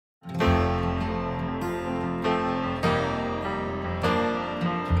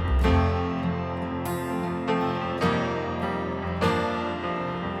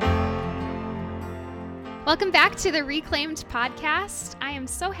Welcome back to the Reclaimed Podcast. I am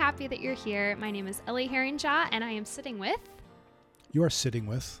so happy that you're here. My name is Ellie Herringshaw, and I am sitting with... You are sitting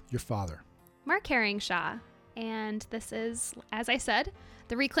with your father, Mark Herringshaw. And this is, as I said,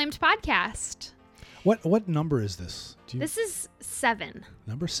 the Reclaimed Podcast. What number is this? This is 7.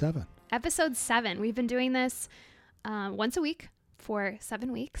 Number 7. Episode 7. We've been doing this once a week for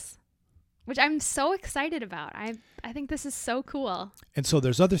 7 weeks, which I'm so excited about. I think this is so cool. And so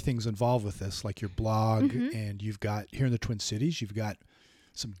there's other things involved with this, like your blog, and you've got, here in the Twin Cities, you've got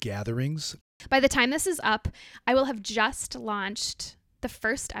some gatherings. By the time this is up, I will have just launched the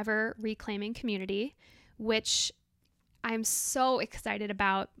first ever Reclaiming community, which I'm so excited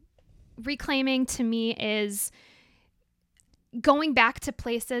about. Reclaiming to me is going back to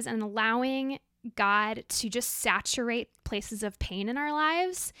places and allowing God to just saturate places of pain in our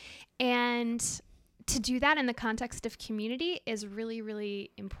lives. And to do that in the context of community is really,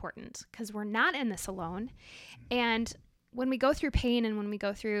 really important because we're not in this alone. And when we go through pain and when we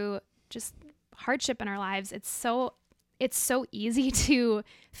go through just hardship in our lives, it's so easy to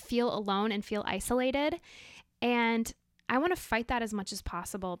feel alone and feel isolated. And I want to fight that as much as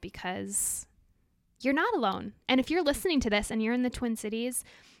possible because you're not alone. And if you're listening to this and you're in the Twin Cities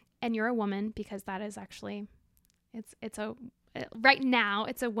and you're a woman, because that is actually, right now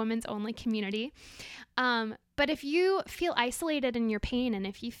it's a women's only community. But if you feel isolated in your pain and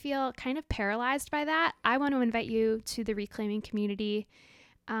if you feel kind of paralyzed by that, I want to invite you to the Reclaiming community.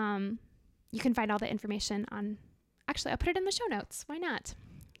 You can find all the information I'll put it in the show notes. Why not?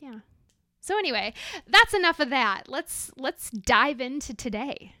 Yeah. So anyway, that's enough of that. Let's dive into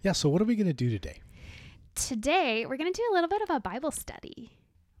today. Yeah, so what are we going to do today? Today, we're going to do a little bit of a Bible study,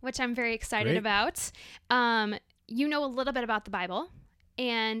 which I'm very excited about. You know a little bit about the Bible,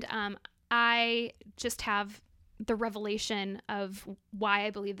 and I just have the revelation of why I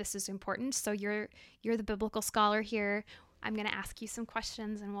believe this is important. So you're the biblical scholar here. I'm going to ask you some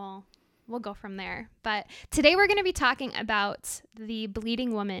questions, and we'll go from there. But today we're going to be talking about the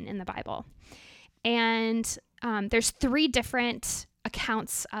bleeding woman in the Bible. And there's 3 different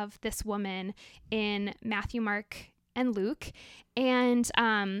accounts of this woman in Matthew, Mark, and Luke. And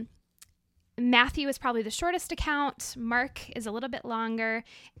Matthew is probably the shortest account. Mark is a little bit longer,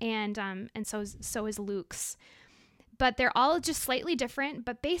 and so is Luke's. But they're all just slightly different.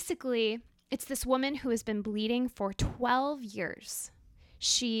 But basically, it's this woman who has been bleeding for 12 years.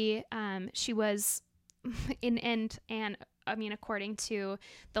 She was according to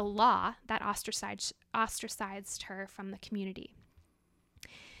the law, that ostracized her from the community.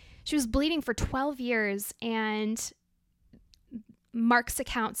 She was bleeding for 12 years, and Mark's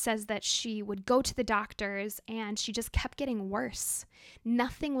account says that she would go to the doctors and she just kept getting worse.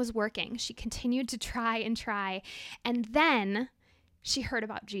 Nothing was working. She continued to try and try. And then she heard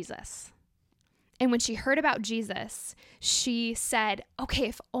about Jesus. And when she heard about Jesus, she said, okay,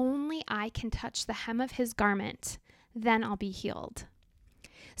 if only I can touch the hem of his garment, then I'll be healed.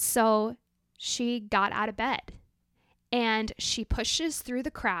 So she got out of bed and she pushes through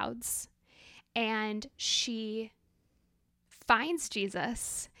the crowds and she finds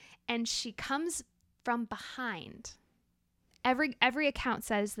Jesus and she comes from behind. Every account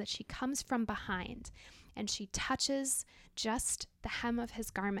says that she comes from behind and she touches just the hem of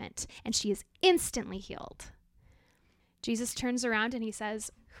his garment and she is instantly healed. Jesus turns around and he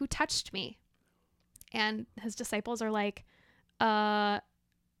says, "Who touched me?" And his disciples are like,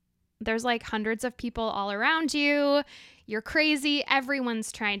 there's like hundreds of people all around you. You're crazy.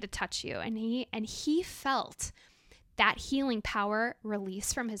 Everyone's trying to touch you. And he felt that healing power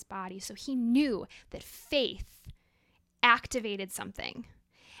release from his body. So he knew that faith activated something.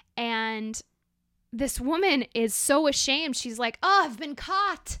 And this woman is so ashamed. She's like, "Oh, I've been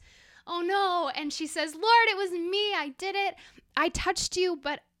caught. Oh no." And she says, "Lord, it was me. I did it. I touched you,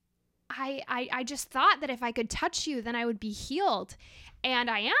 but I just thought that if I could touch you, then I would be healed. And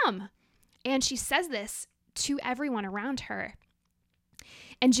I am." And she says this to everyone around her.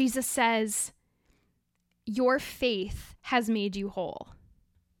 And Jesus says, "Your faith has made you whole."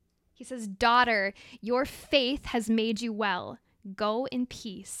 He says, "Daughter, your faith has made you well. Go in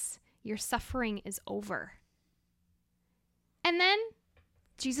peace. Your suffering is over." And then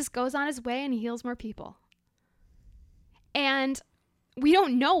Jesus goes on his way and he heals more people. And we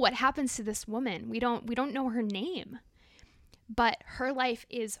don't know what happens to this woman. We don't know her name. But her life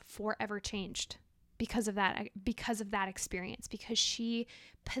is forever changed because of that experience, because she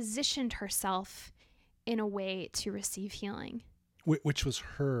positioned herself in a way to receive healing. Which was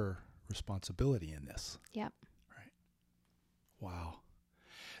her responsibility in this. Yep. Right. Wow.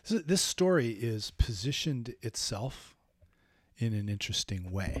 This story is positioned itself in an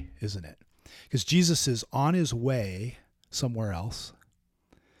interesting way, isn't it? Because Jesus is on his way somewhere else.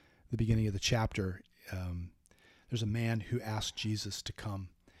 The beginning of the chapter, there's a man who asked Jesus to come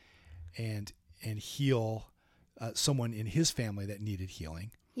and heal someone in his family that needed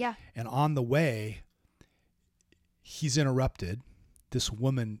healing. Yeah. And on the way, he's interrupted. This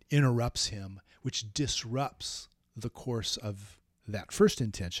woman interrupts him, which disrupts the course of that first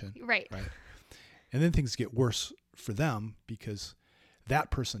intention. Right. And then things get worse for them because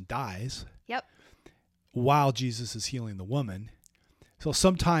that person dies. Yep. While Jesus is healing the woman. So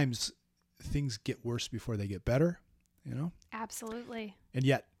sometimes things get worse before they get better, you know? Absolutely. And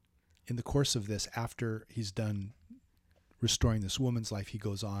yet, in the course of this, after he's done restoring this woman's life, he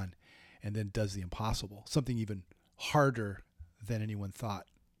goes on and then does the impossible, something even harder than anyone thought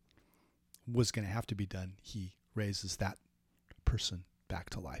was going to have to be done. He raises that person back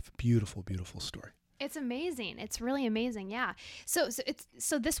to life. Beautiful, beautiful story. It's amazing. It's really amazing. Yeah. So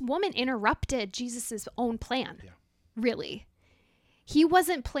this woman interrupted Jesus's own plan. Yeah. Really. He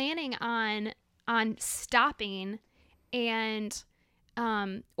wasn't planning on stopping and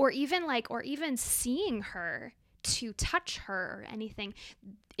or even seeing her to touch her or anything.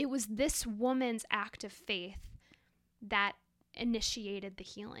 It was this woman's act of faith that initiated the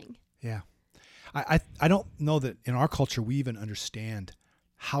healing. Yeah. I don't know that in our culture we even understand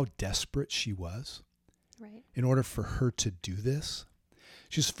how desperate she was. Right. In order for her to do this.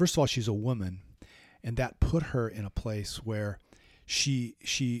 First of all, she's a woman, and that put her in a place where she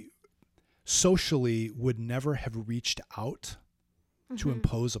socially would never have reached out to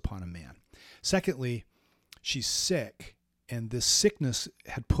impose upon a man. Secondly, she's sick, and this sickness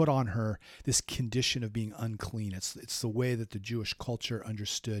had put on her this condition of being unclean. It's the way that the Jewish culture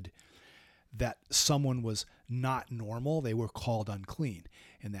understood that someone was not normal. They were called unclean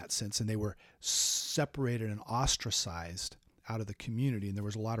in that sense, and they were separated and ostracized out of the community, and there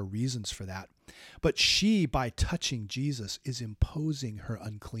was a lot of reasons for that. But she, by touching Jesus, is imposing her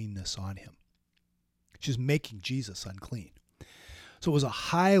uncleanness on him. She's making Jesus unclean. So it was a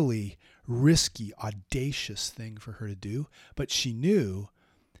highly risky, audacious thing for her to do, but she knew,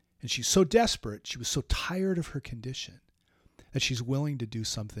 and she's so desperate, she was so tired of her condition, that she's willing to do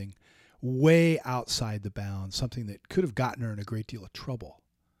something way outside the bounds, something that could have gotten her in a great deal of trouble.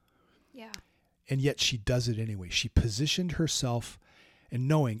 Yeah. And yet she does it anyway. She positioned herself and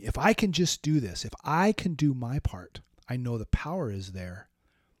knowing, if I can just do this, if I can do my part, I know the power is there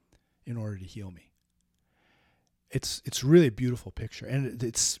in order to heal me. It's really a beautiful picture, and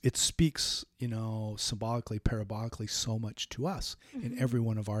it speaks, symbolically, parabolically, so much to us in every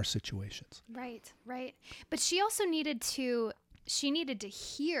one of our situations. Right. But she also needed to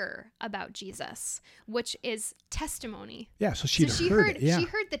hear about Jesus, which is testimony. Yeah, so she heard it. Yeah. She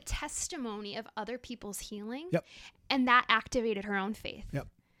heard the testimony of other people's healing. Yep. And that activated her own faith. Yep.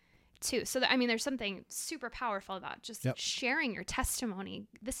 Too. So there's something super powerful about just sharing your testimony.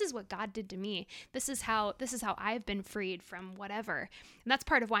 This is what God did to me. This is how I've been freed from whatever. And that's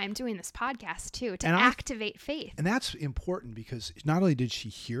part of why I'm doing this podcast too, to activate faith. And that's important because not only did she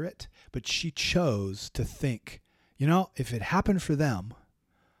hear it, but she chose to think, if it happened for them,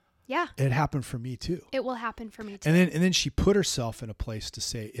 it happened for me too. It will happen for me too. And then she put herself in a place to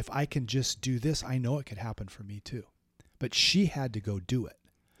say, if I can just do this, I know it could happen for me too. But she had to go do it.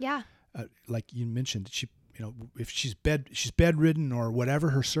 Yeah. Like you mentioned, if she's bedridden or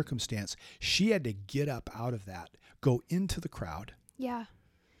whatever her circumstance, she had to get up out of that, go into the crowd. Yeah.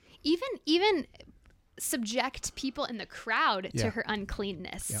 Even subject people in the crowd to her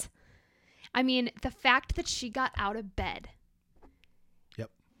uncleanness. Yep. I mean, the fact that she got out of bed. Yep.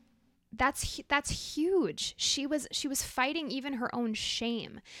 That's huge. She was fighting even her own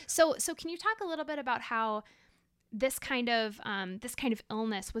shame. So can you talk a little bit about how this kind of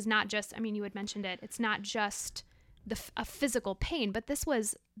illness was not just, you had mentioned it, it's not just a physical pain, but this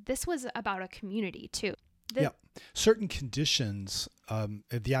was about a community too. Certain conditions,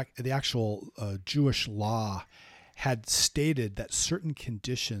 the actual Jewish law had stated that certain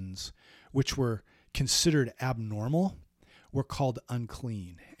conditions which were considered abnormal were called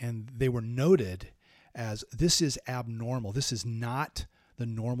unclean, and they were noted as, this is abnormal. This is not the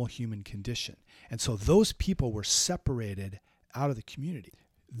normal human condition. And so those people were separated out of the community.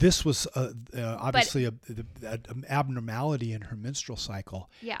 This was obviously an abnormality in her menstrual cycle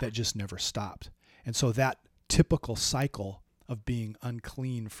that just never stopped. And so that typical cycle of being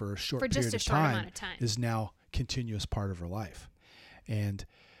unclean for a short period of time is now continuous part of her life. And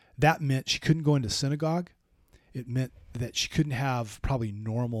that meant she couldn't go into synagogue. It meant that she couldn't have probably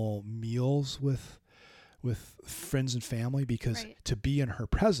normal meals with friends and family, because to be in her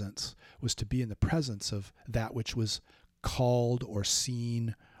presence was to be in the presence of that which was called or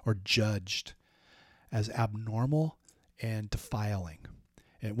seen or judged as abnormal and defiling.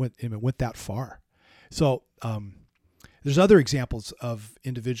 And it went that far. So there's other examples of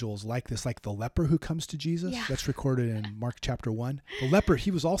individuals like this, like the leper who comes to Jesus. Yeah. That's recorded in Mark chapter 1. The leper,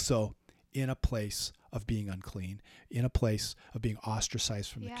 he was also in a place of being unclean, in a place of being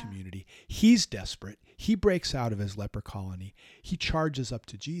ostracized from the community. He's desperate. He breaks out of his leper colony. He charges up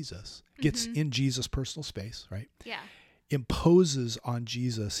to Jesus, gets in Jesus' personal space, right? Yeah. Imposes on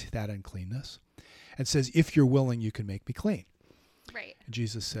Jesus that uncleanness and says, if you're willing, you can make me clean. Right. And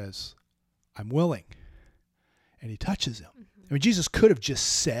Jesus says, I'm willing. And he touches him. I mean, Jesus could have just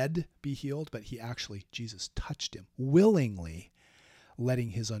said, be healed, but Jesus touched him willingly, letting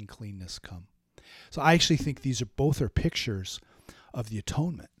his uncleanness come. So I actually think these are both pictures of the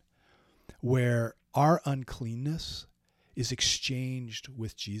atonement, where our uncleanness is exchanged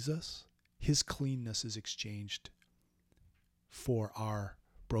with Jesus. His cleanness is exchanged for our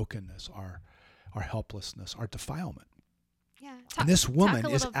brokenness, our helplessness, our defilement. Yeah. And this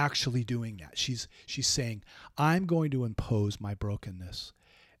woman is actually doing that. She's saying, I'm going to impose my brokenness,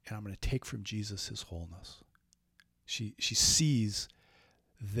 and I'm going to take from Jesus his wholeness. She sees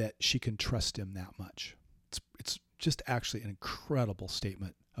that she can trust him that much. It's just actually an incredible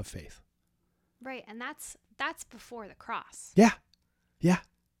statement of faith. Right, and that's before the cross. Yeah. Yeah.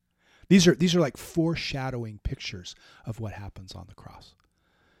 These are like foreshadowing pictures of what happens on the cross.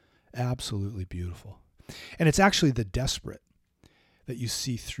 Absolutely beautiful. And it's actually the desperate that you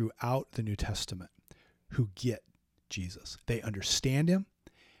see throughout the New Testament who get Jesus. They understand him,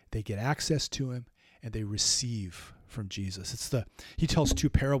 they get access to him, and they receive from Jesus. He tells two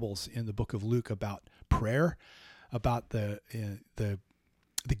parables in the book of Luke about prayer, about the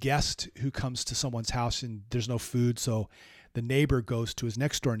guest who comes to someone's house and there's no food, so the neighbor goes to his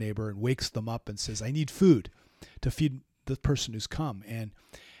next door neighbor and wakes them up and says, I need food to feed the person who's come. And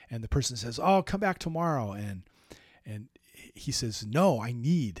the person says, oh, come back tomorrow. And he says, no, I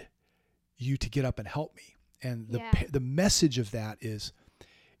need you to get up and help me. And the message of that is,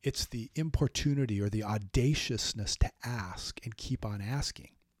 it's the importunity or the audaciousness to ask and keep on asking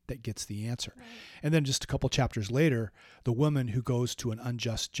that gets the answer. Right. And then just a couple chapters later, the woman who goes to an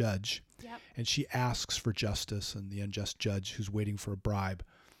unjust judge and she asks for justice, and the unjust judge who's waiting for a bribe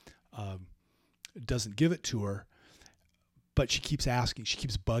doesn't give it to her, but she keeps asking, she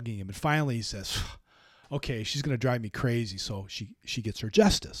keeps bugging him. And finally he says, okay, she's going to drive me crazy. So she gets her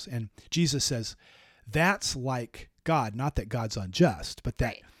justice. And Jesus says, that's like God, not that God's unjust, but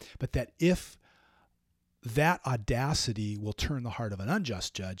that if that audacity will turn the heart of an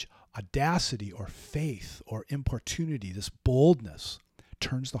unjust judge, audacity or faith or importunity, this boldness,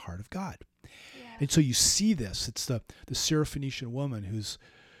 turns the heart of God. Yeah. And so you see this. It's the Syrophoenician woman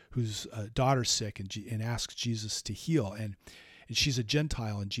whose daughter's sick and asks Jesus to heal. And she's a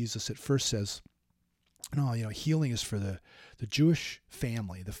Gentile, and Jesus at first says, no, healing is for the Jewish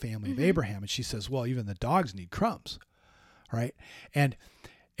family, the family of Abraham. And she says, well, even the dogs need crumbs, right? And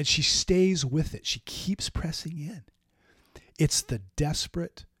she stays with it. She keeps pressing in. It's the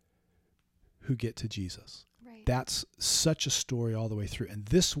desperate who get to Jesus. Right. That's such a story all the way through. And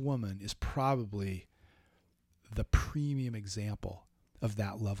this woman is probably the premium example of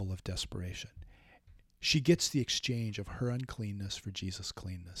that level of desperation. She gets the exchange of her uncleanness for Jesus'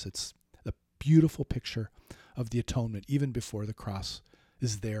 cleanness. It's a beautiful picture of the atonement, even before the cross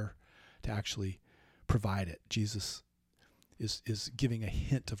is there to actually provide it. Jesus is giving a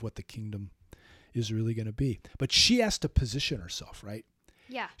hint of what the kingdom is really going to be. But she has to position herself, right?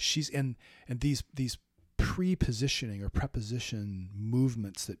 Yeah. And these pre-positioning or preposition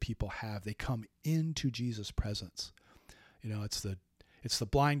movements that people have, they come into Jesus' presence. It's the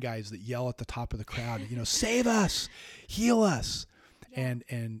blind guys that yell at the top of the crowd, save us, heal us. Yeah.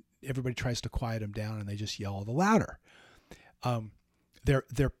 And everybody tries to quiet them down, and they just yell all the louder.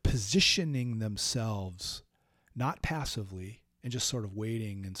 They're positioning themselves not passively and just sort of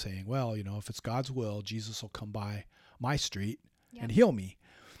waiting and saying, well, if it's God's will, Jesus will come by my street and heal me.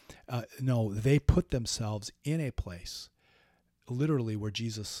 No, they put themselves in a place literally where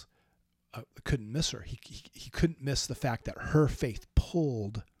Jesus couldn't miss her. He couldn't miss the fact that her faith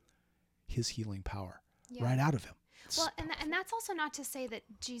pulled his healing power right out of him. Well, and that's also not to say that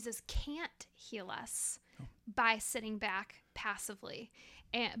Jesus can't heal us by sitting back passively,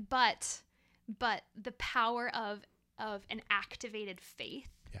 but the power of an activated faith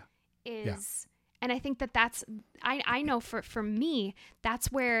is, and I think that's I know for me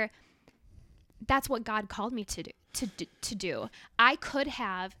that's what God called me to do. I could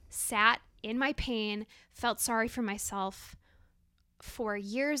have sat in my pain, felt sorry for myself for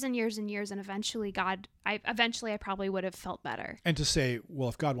years and years and years, and eventually I probably would have felt better. And to say, well,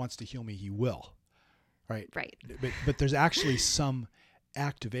 if God wants to heal me, he will. Right. Right. But there's actually some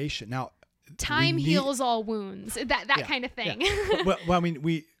activation. Now, time heals all wounds. That kind of thing. Yeah. Well, I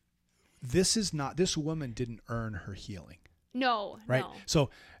mean, this woman didn't earn her healing. No. Right. No. So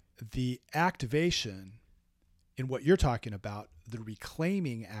the activation in what you're talking about, the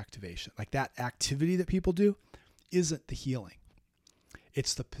reclaiming activation, like that activity that people do, isn't the healing.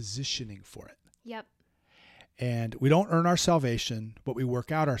 It's the positioning for it. Yep. And we don't earn our salvation, but we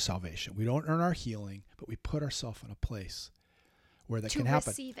work out our salvation. We don't earn our healing, but we put ourselves in a place where that can happen. To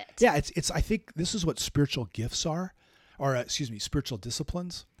receive it. Yeah, it's. I think this is what spiritual gifts are, or spiritual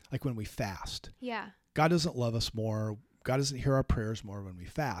disciplines. Like when we fast. Yeah. God doesn't love us more. God doesn't hear our prayers more when we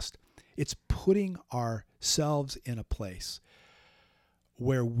fast. It's putting ourselves in a place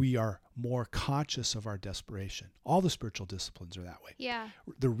where we are more conscious of our desperation. All the spiritual disciplines are that way. Yeah.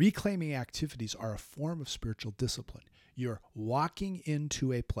 The reclaiming activities are a form of spiritual discipline. You're walking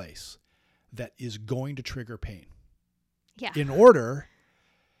into a place that is going to trigger pain. Yeah. In order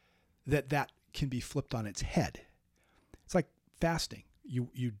that can be flipped on its head. It's like fasting.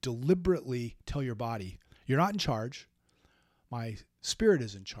 You deliberately tell your body, you're not in charge. My spirit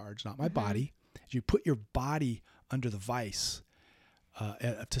is in charge, not my body. You put your body under the vice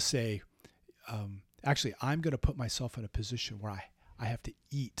to say, actually, I'm going to put myself in a position where I have to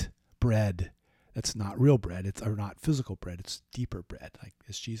eat bread that's not real bread, or not physical bread, it's deeper bread, like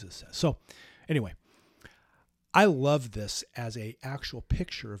as Jesus says. So anyway, I love this as a actual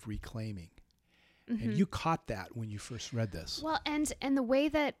picture of reclaiming. And you caught that when you first read this. Well, and the way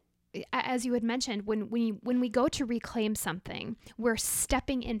that, as you had mentioned, when we go to reclaim something, we're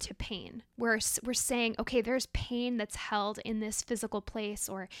stepping into pain. We're saying, okay, there's pain that's held in this physical place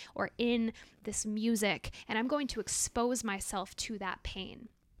or in this music, and I'm going to expose myself to that pain.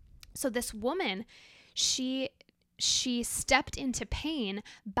 So this woman, she stepped into pain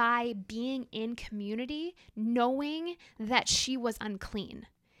by being in community, knowing that she was unclean.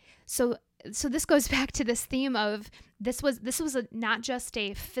 So this goes back to this theme of this was not just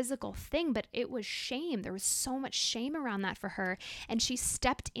a physical thing, but it was shame. There was so much shame around that for her. And she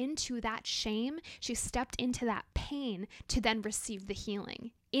stepped into that shame. She stepped into that pain to then receive the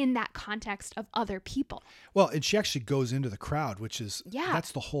healing in that context of other people. Well, and she actually goes into the crowd, which is,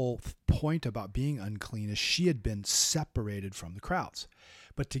 that's the whole point about being unclean, is she had been separated from the crowds.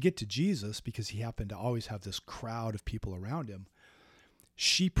 But to get to Jesus, because he happened to always have this crowd of people around him,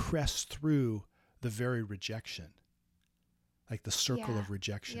 she pressed through the very rejection, like the circle of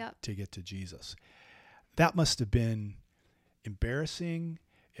rejection to get to Jesus. That must have been embarrassing.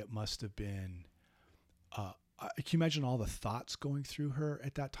 It must have been, can you imagine all the thoughts going through her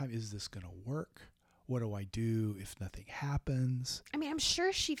at that time? Is this going to work? What do I do if nothing happens? I mean, I'm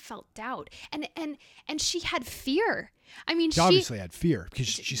sure she felt doubt and she had fear. I mean, she obviously had fear because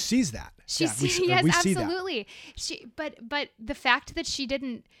she sees that. Yes, absolutely. But the fact that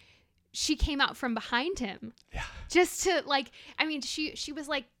she came out from behind him, just to she was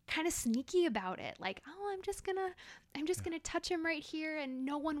like kind of sneaky about it. Like, oh, I'm just gonna touch him right here, and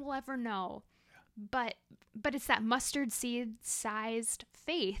no one will ever know. But it's that mustard seed sized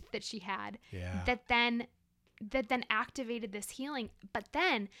faith that she had that then activated this healing. But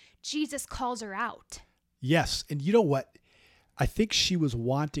then Jesus calls her out. Yes. And you know what? I think she was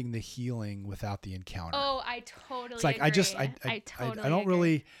wanting the healing without the encounter. Oh, I totally It's like, agree. I don't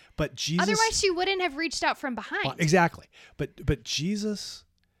really, but Jesus. Otherwise she wouldn't have reached out from behind. Exactly. But Jesus,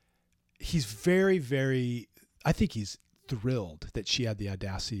 he's very, very, I think he's thrilled that she had the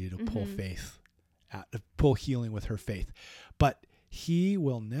audacity to pull pull healing with her faith. But he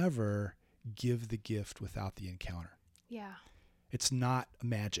will never give the gift without the encounter. Yeah. It's not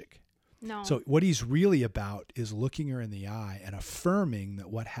magic. No. So what he's really about is looking her in the eye and affirming that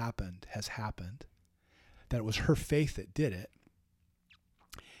what happened has happened, that it was her faith that did it.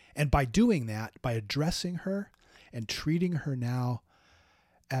 And by doing that, by addressing her and treating her now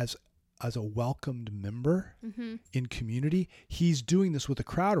as a welcomed member in community, he's doing this with a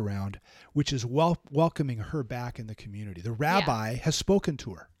crowd around, which is welcoming her back in the community. The rabbi has spoken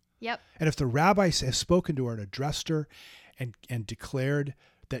to her. Yep. And if the rabbi has spoken to her and addressed her and declared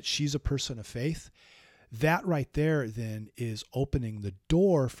that she's a person of faith, that right there then is opening the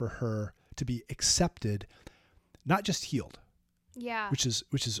door for her to be accepted, not just healed. Yeah. Which is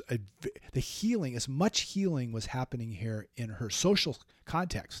the healing, as much healing was happening here in her social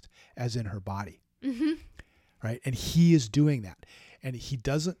context as in her body. Right? And he is doing that. And he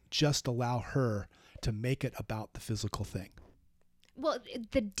doesn't just allow her to make it about the physical thing. Well,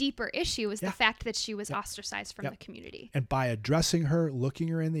 the deeper issue is Yeah. the fact that she was Yep. ostracized from Yep. the community. And by addressing her, looking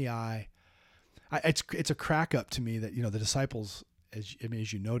her in the eye, it's a crack up to me that, the disciples, as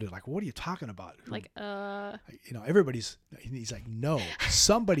you noted, like, what are you talking about? Like, he's like, no,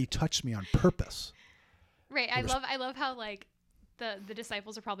 somebody touched me on purpose. right. There was- I love how like the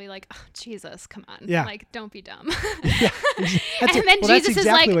disciples are probably like, oh, Jesus, come on. Yeah. Like, don't be dumb. Yeah. That's And then that's Jesus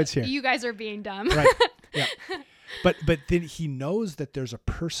exactly is what's like, here. you guys are being dumb. Right. Yeah. But then he knows that there's a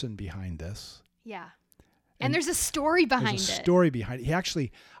person behind this. Yeah. And And there's a story behind There's a it. story behind it. He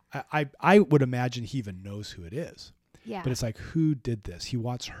actually, I would imagine he even knows who it is. Yeah. But it's like, who did this? He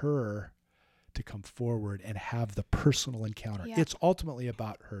wants her to come forward and have the personal encounter. Yeah. It's ultimately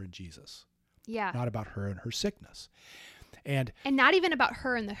about her and Jesus, Yeah. not about her and her sickness. And And not even about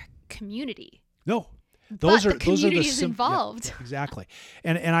her and the community. no, But those the are community is yeah, involved. yeah, exactly.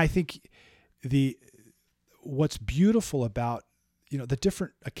 And I think what's beautiful about the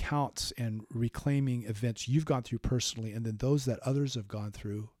different accounts and reclaiming events you've gone through personally, and then those that others have gone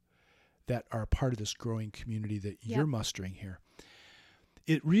through that are part of this growing community that you're mustering here.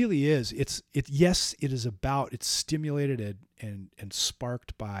 It really is. It's stimulated and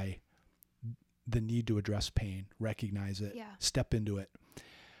sparked by the need to address pain, recognize it, step into it.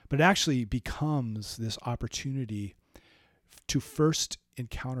 But it actually becomes this opportunity to first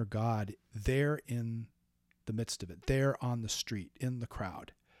encounter God there in the midst of it, there on the street, in the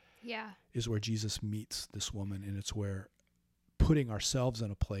crowd. Yeah. Is where Jesus meets this woman, and it's where putting ourselves in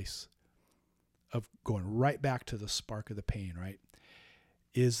a place of going right back to the spark of the pain, right?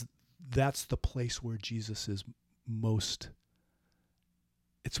 That's the place where Jesus is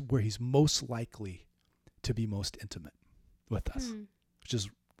it's where he's most likely to be most intimate with us, which is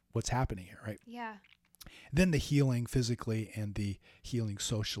what's happening here, right? Yeah. Then the healing physically and the healing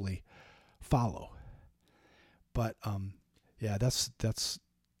socially follow. But that's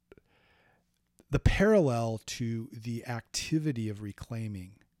the parallel to the activity of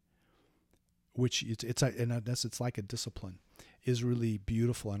reclaiming, which it's like a discipline, is really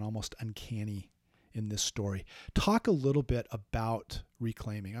beautiful and almost uncanny in this story. Talk a little bit about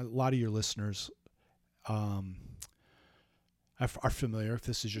reclaiming. A lot of your listeners are familiar. If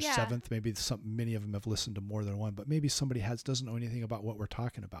this is your seventh, maybe many of them have listened to more than one, but maybe somebody doesn't know anything about what we're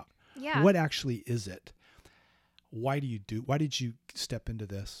talking about. Yeah. What actually is it? Why did you step into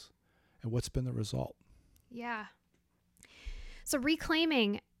this? And what's been the result? Yeah. So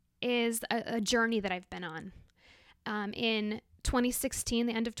reclaiming is a journey that I've been on. In 2016,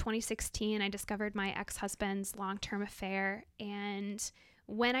 the end of 2016, I discovered my ex-husband's long-term affair. And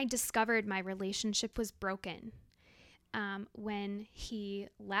when I discovered my relationship was broken, when he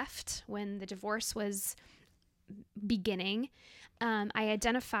left, when the divorce was beginning, I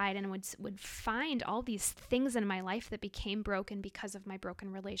identified and would find all these things in my life that became broken because of my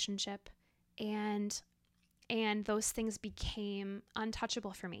broken relationship. And those things became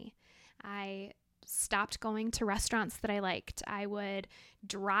untouchable for me. I stopped going to restaurants that I liked. I would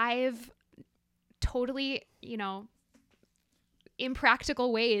drive totally,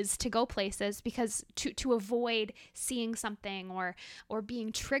 impractical ways to go places because to avoid seeing something or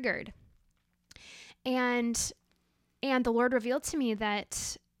being triggered. And the Lord revealed to me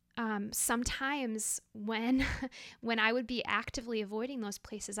that sometimes when I would be actively avoiding those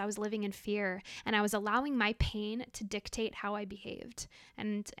places, I was living in fear, and I was allowing my pain to dictate how I behaved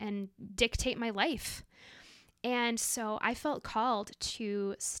and dictate my life. And so I felt called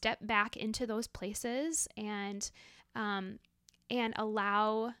to step back into those places and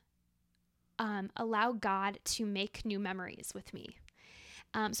allow God to make new memories with me.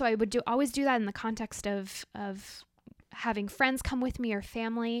 So I would always do that in the context of having friends come with me or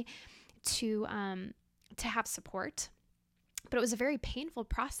family to have support. But it was a very painful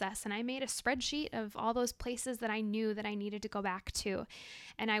process, and I made a spreadsheet of all those places that I knew that I needed to go back to,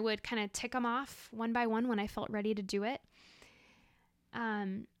 and I would kind of tick them off one by one when I felt ready to do it.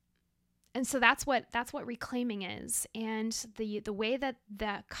 And so that's what reclaiming is, and the way that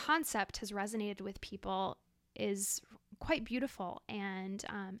the concept has resonated with people is quite beautiful, and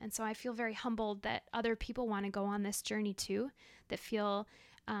so I feel very humbled that other people want to go on this journey too, that feel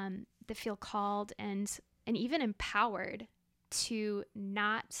called and even empowered to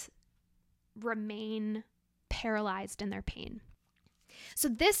not remain paralyzed in their pain. So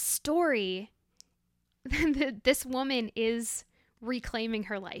this story, this woman is reclaiming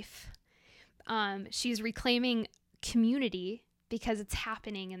her life. She's reclaiming community because it's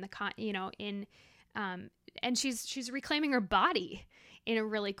happening in and she's reclaiming her body in a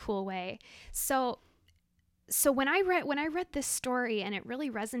really cool way. So when I read this story, and it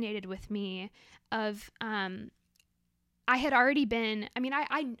really resonated with me of I had already been, I mean,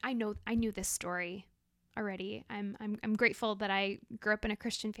 I knew this story already. I'm grateful that I grew up in a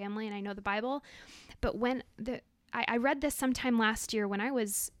Christian family and I know the Bible. But I read this sometime last year when I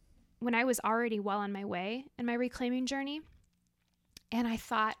was already well on my way in my reclaiming journey. And I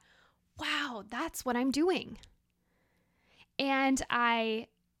thought, wow, that's what I'm doing. And I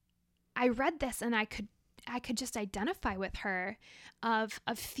read this and I could just identify with her of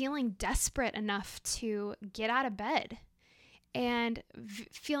feeling desperate enough to get out of bed and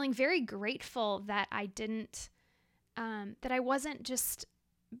feeling very grateful that I didn't, that I wasn't just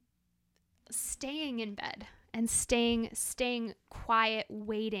staying in bed and staying quiet,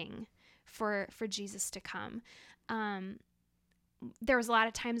 waiting for Jesus to come. There was a lot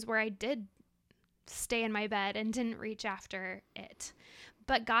of times where I did stay in my bed and didn't reach after it,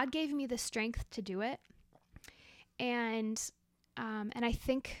 but God gave me the strength to do it. And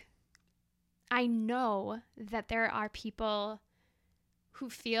I know that there are people who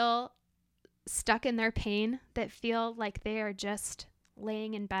feel stuck in their pain, that feel like they are just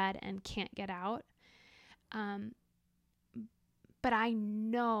laying in bed and can't get out. But I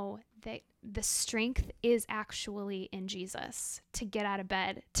know that the strength is actually in Jesus to get out of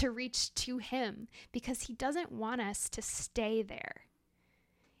bed, to reach to him, because he doesn't want us to stay there.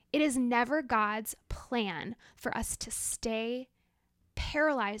 It is never God's plan for us to stay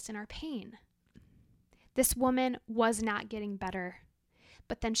paralyzed in our pain. This woman was not getting better,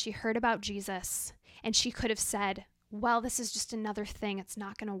 but then she heard about Jesus and she could have said, well, this is just another thing. It's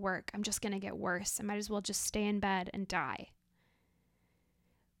not going to work. I'm just going to get worse. I might as well just stay in bed and die.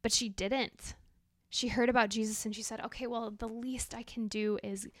 But she didn't. She heard about Jesus and she said, okay, well, the least I can do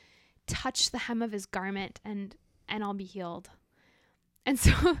is touch the hem of his garment and I'll be healed. And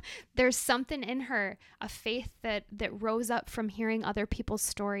so there's something in her, a faith that rose up from hearing other people's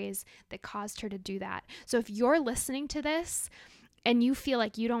stories that caused her to do that. So if you're listening to this and you feel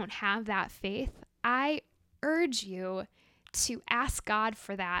like you don't have that faith, I urge you to ask God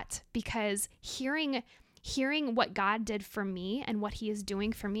for that, because hearing what God did for me and what he is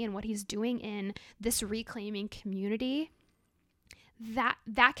doing for me and what he's doing in this reclaiming community, that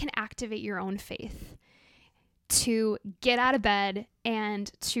can activate your own faith to get out of bed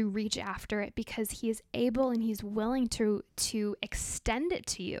and to reach after it, because he is able and he's willing to extend it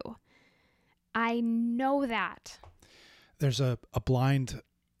to you. I know that. There's a blind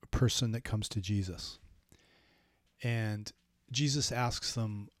person that comes to Jesus, and Jesus asks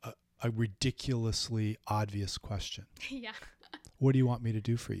them a ridiculously obvious question. Yeah. What do you want me to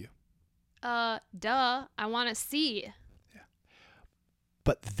do for you? I want to see. Yeah.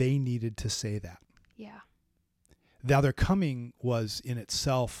 But they needed to say that. Yeah. Now their coming was in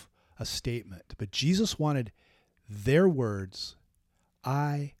itself a statement, but Jesus wanted their words,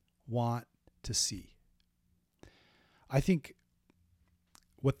 I want to see. I think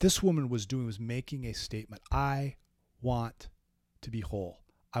what this woman was doing was making a statement. I want to be whole.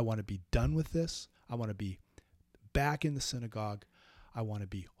 I want to be done with this. I want to be back in the synagogue. I want to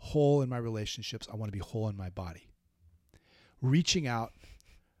be whole in my relationships. I want to be whole in my body. Reaching out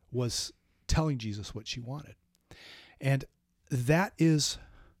was telling Jesus what she wanted. And that is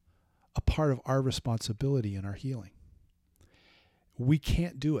a part of our responsibility in our healing. We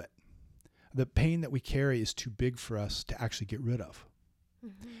can't do it. The pain that we carry is too big for us to actually get rid of.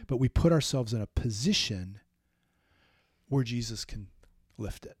 Mm-hmm. But we put ourselves in a position where Jesus can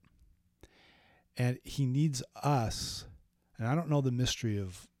lift it. And he needs us, and I don't know the mystery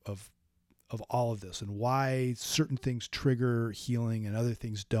of all of this and why certain things trigger healing and other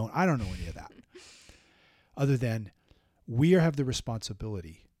things don't. I don't know any of that. Other than we have the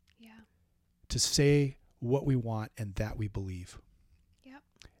responsibility to say what we want and that we believe. Yep.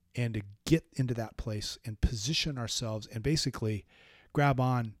 And to get into that place and position ourselves and basically grab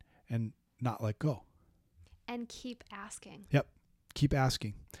on and not let go. And keep asking. Yep. Keep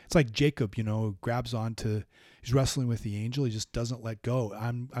asking. It's like Jacob, grabs onto, he's wrestling with the angel. He just doesn't let go.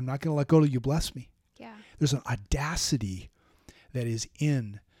 I'm not going to let go till you bless me. Yeah. There's an audacity that is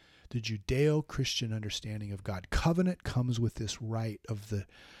in the Judeo-Christian understanding of God. Covenant comes with this right of the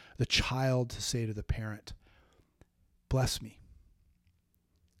child to say to the parent, bless me.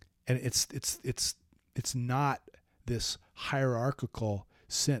 And it's not this hierarchical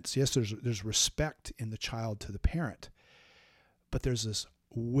sense. Yes, there's respect in the child to the parent, but there's this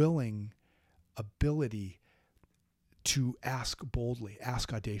willing ability to ask boldly,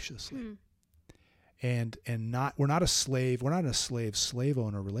 ask audaciously. Mm. And we're not a slave slave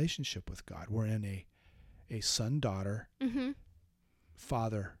owner relationship with God. We're in a son-daughter, mm-hmm.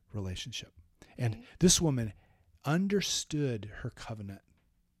 father relationship. And this woman understood her covenant,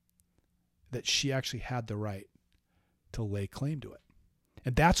 that she actually had the right to lay claim to it.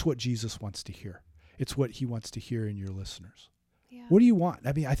 And that's what Jesus wants to hear. It's what he wants to hear in your listeners. Yeah. What do you want?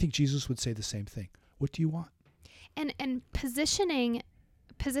 I mean, I think Jesus would say the same thing. What do you want? And positioning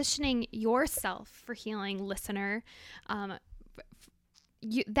yourself for healing, listener,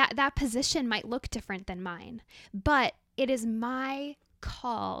 that position might look different than mine, but it is my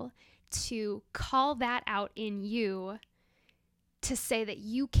call to call that out in you, to say that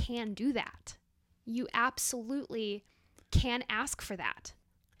you can do that. You absolutely can ask for that.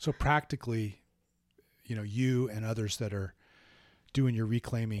 So practically, you and others that are doing your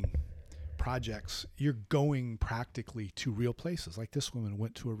reclaiming projects, you're going practically to real places. Like this woman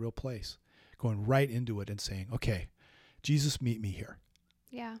went to a real place, going right into it and saying, okay, Jesus, meet me here.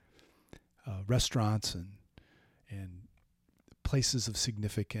 Yeah. Restaurants and places of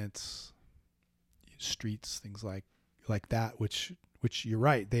significance, streets, things like that, which you're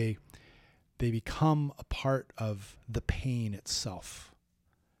right, they become a part of the pain itself.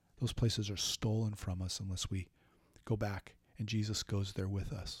 Those places are stolen from us unless we go back and Jesus goes there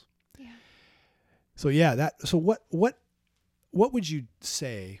with us. Yeah. So what would you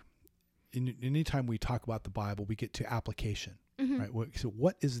say anytime we talk about the Bible, we get to application, right? So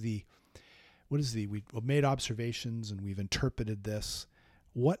we've made observations and we've interpreted this.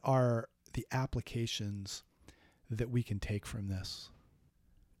 What are the applications that we can take from this?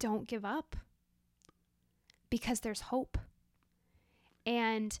 Don't give up, because there's hope.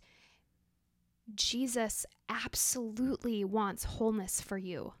 And Jesus absolutely wants wholeness for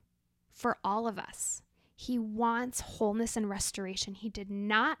you, for all of us. He wants wholeness and restoration. He did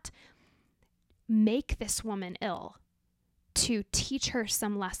not make this woman ill to teach her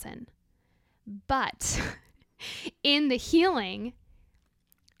some lesson. But in the healing,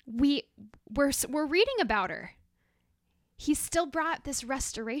 we're reading about her. He still brought this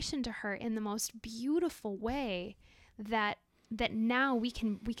restoration to her in the most beautiful way that now we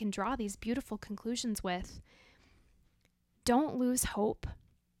can draw these beautiful conclusions with. Don't lose hope.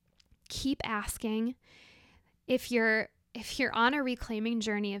 Keep asking. If you're on a reclaiming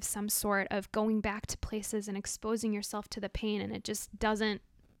journey of some sort, of going back to places and exposing yourself to the pain, and it just doesn't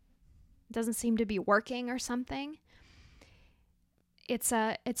seem to be working or something, it's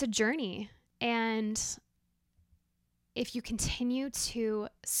a journey. And if you continue to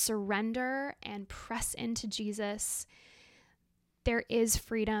surrender and press into Jesus, there is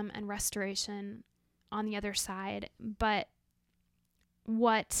freedom and restoration on the other side. But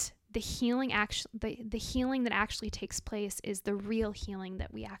what the healing the healing that actually takes place is the real healing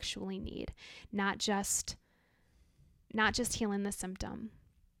that we actually need, not just healing the symptom.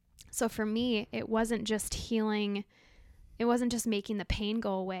 So for me, it wasn't just healing. It wasn't just making the pain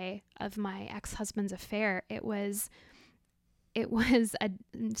go away of my ex-husband's affair. It was a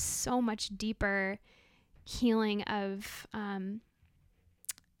so much deeper healing of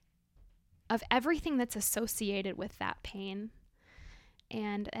everything that's associated with that pain.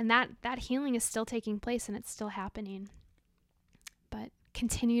 And that healing is still taking place, and it's still happening. But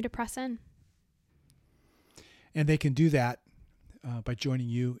continue to press in. And they can do that by joining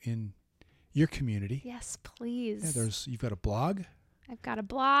you in your community. Yes, please. Yeah, you've got a blog. I've got a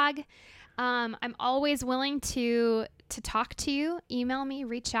blog. I'm always willing to talk to you. Email me,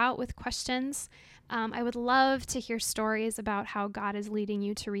 reach out with questions. I would love to hear stories about how God is leading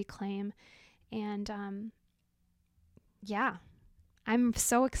you to reclaim. And I'm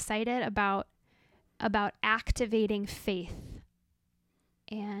so excited about activating faith,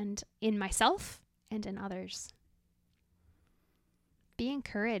 and in myself and in others. Be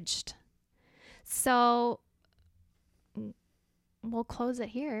encouraged. So we'll close it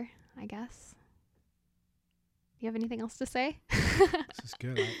here, I guess. You have anything else to say? This is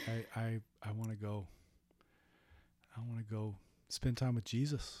good. I want to go. I want to go spend time with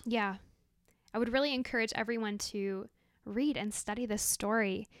Jesus. Yeah. I would really encourage everyone to read and study this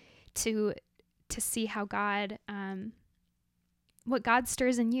story to see how God, what God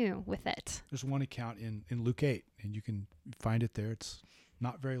stirs in you with it. There's one account in Luke 8, and you can find it there. It's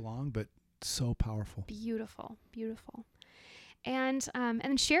not very long, but so powerful. Beautiful, beautiful. And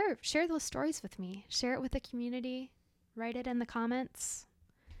share those stories with me. Share it with the community. Write it in the comments.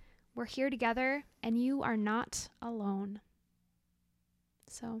 We're here together, and you are not alone.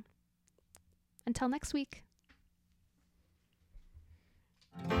 So, until next week.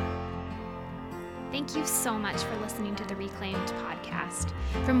 Thank you so much for listening to the Reclaimed podcast.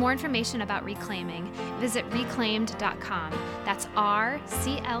 For more information about reclaiming, visit reclaimed.com. That's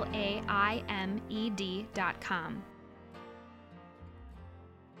RCLAIMED.com.